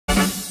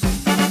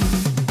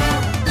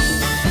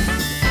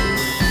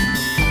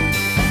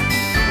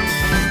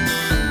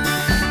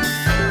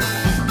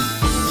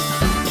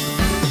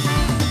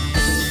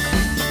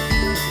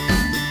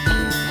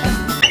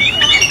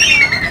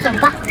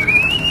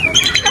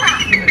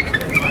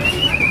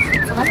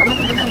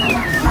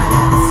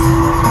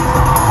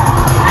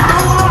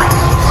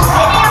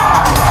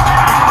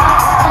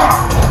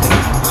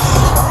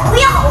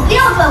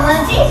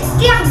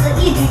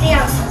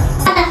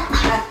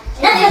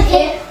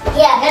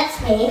That's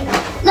me.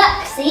 Look,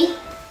 see?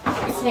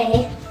 It's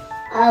me.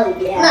 Oh,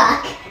 yeah.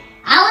 Look,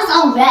 I was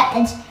all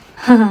red.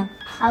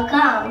 How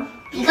come?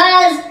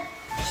 Because,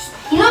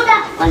 you know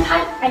that one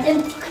time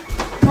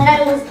when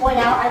I was going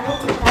out, I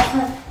went to the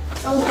bathroom,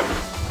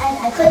 and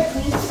I couldn't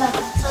breathe, so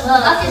the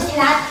doctors did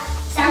not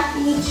start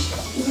me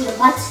into the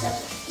butt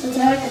stuff. So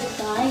Derek could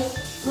cry.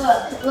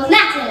 Look,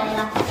 Max and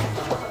Layla.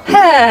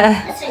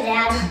 That's my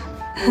dad.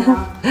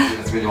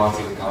 That's really wants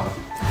you to come.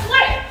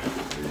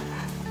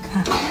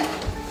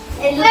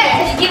 And look,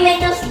 did you make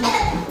those?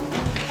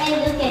 Hey,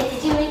 look,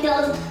 did you make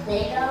those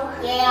Lego?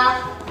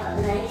 Yeah. Oh,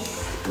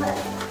 nice. What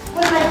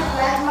am I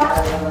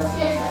doing?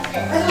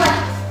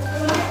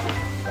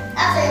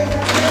 That's it.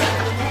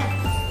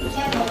 You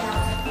can't make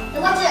out. So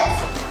watch this.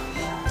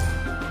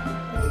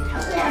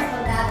 How's the hair so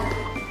bad?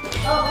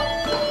 Oh.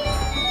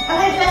 I'm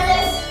gonna press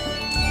this.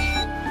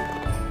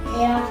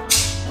 Yeah.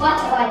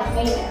 Watch how I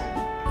play it.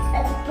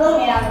 Let's boom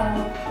it out on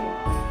the floor.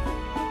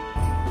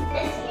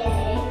 This, yeah.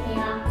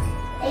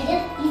 They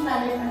just eat my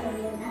business over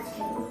here, that's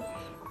true.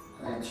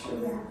 That's true,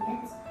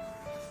 yes.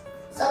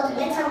 So the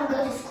next time we go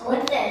to school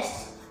with this.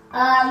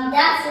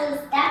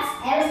 That's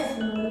Eris's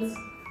moves.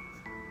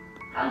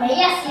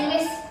 Yeah,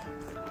 serious.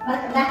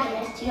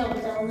 Mechanist, you know,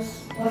 those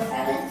door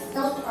feathers,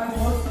 those are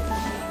most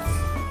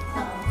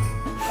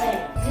wait,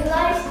 you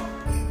guys,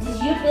 did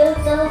you build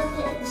those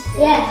things?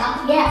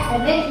 Yeah,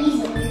 they're very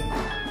easily.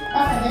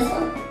 But for this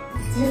one,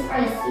 just for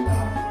the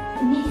sequel,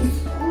 you need to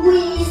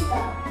squeeze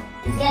them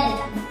to get it.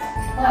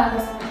 Hold on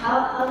this one.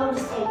 How will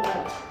this take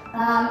work?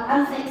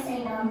 I'm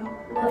fixing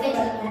we'll fix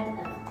it again.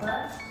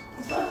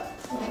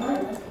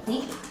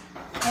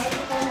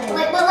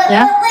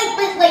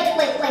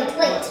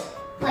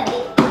 Wait.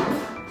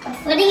 I'm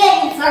putting it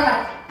in front of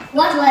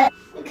what way?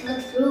 We can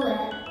look through it.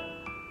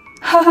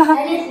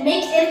 And it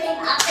makes everything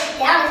upside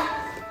down.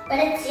 But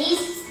it sees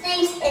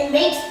things, it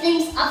makes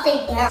things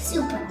upside down.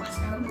 Super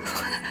awesome.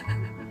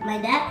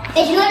 Like that.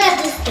 Hey, you know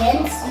that this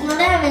spins? You know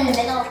that I'm in the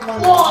middle of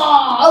one.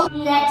 Whoa!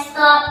 Next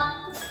up,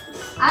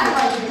 I'm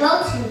going to go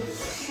to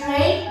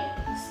train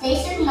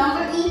station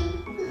number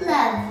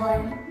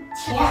 11.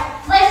 Yeah,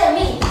 wait for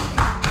me.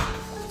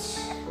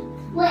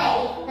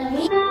 Wait, the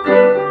meat.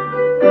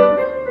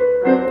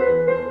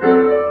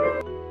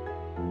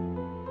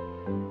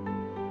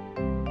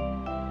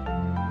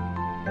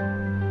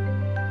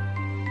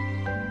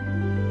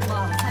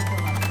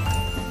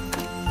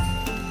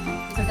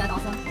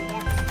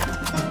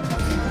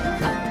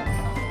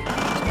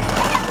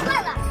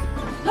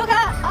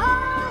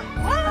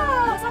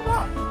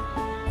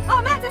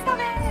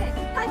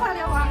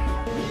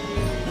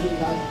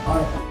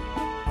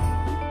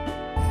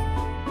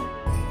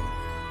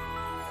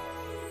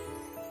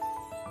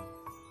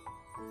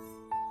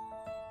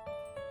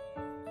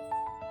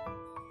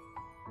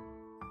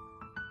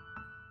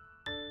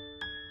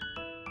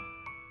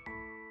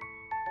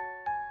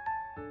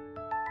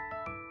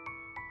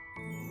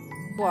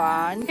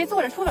哇，你可以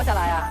坐着出溜下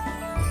来呀！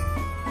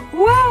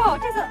哇，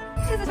这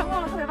次成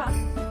功了，特别棒！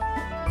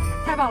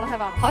太棒了，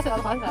好起来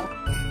了！